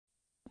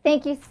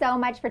Thank you so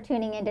much for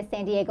tuning in to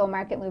San Diego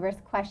Market Movers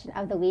Question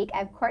of the Week. I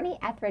have Courtney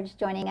Etheridge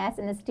joining us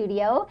in the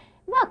studio.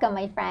 Welcome,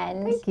 my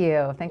friend. Thank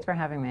you. Thanks for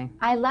having me.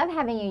 I love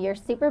having you. You're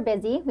super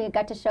busy. We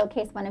got to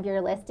showcase one of your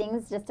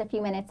listings just a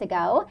few minutes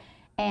ago.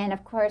 And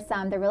of course,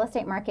 the real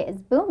estate market is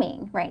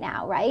booming right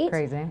now, right?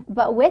 Crazy.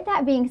 But with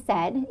that being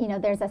said, you know,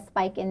 there's a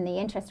spike in the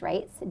interest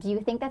rates. Do you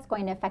think that's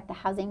going to affect the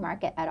housing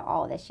market at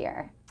all this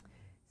year?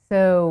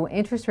 So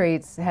interest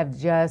rates have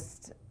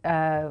just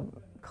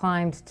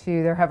climbed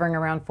to, they're hovering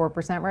around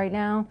 4% right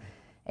now.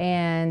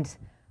 And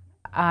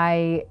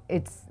the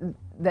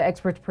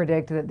experts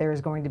predict that there's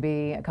going to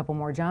be a couple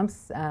more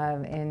jumps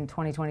in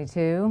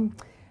 2022.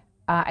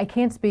 I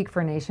can't speak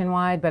for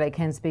nationwide, but I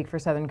can speak for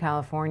Southern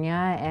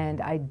California,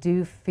 and I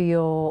do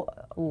feel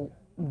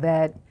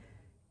that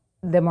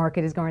the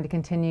market is going to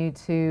continue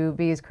to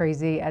be as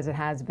crazy as it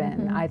has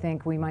been. I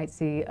think we might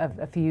see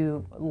a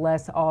few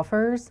less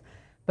offers,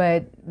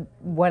 but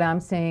what I'm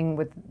seeing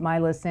with my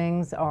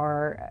listings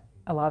are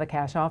a lot of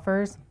cash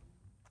offers.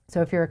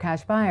 So if you're a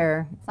cash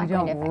buyer, you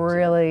don't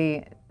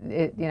really,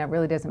 it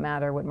really doesn't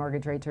matter what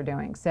mortgage rates are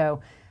doing.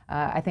 So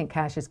I think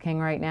cash is king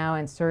right now,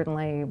 and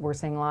certainly we're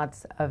seeing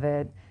lots of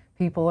it.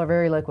 People are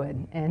very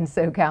liquid, in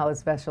SoCal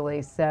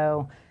especially.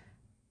 So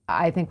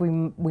I think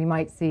we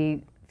might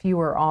see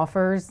fewer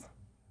offers,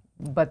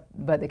 but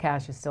the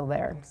cash is still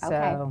there.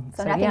 Okay.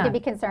 So nothing yeah, to be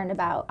concerned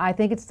about. I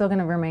think it's still going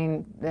to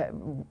remain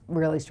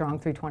really strong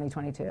through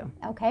 2022.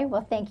 Okay.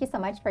 Well, thank you so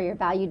much for your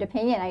valued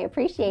opinion. I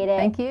appreciate it.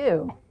 Thank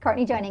you.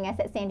 Courtney joining us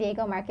at San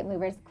Diego Market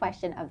Movers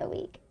Question of the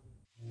Week.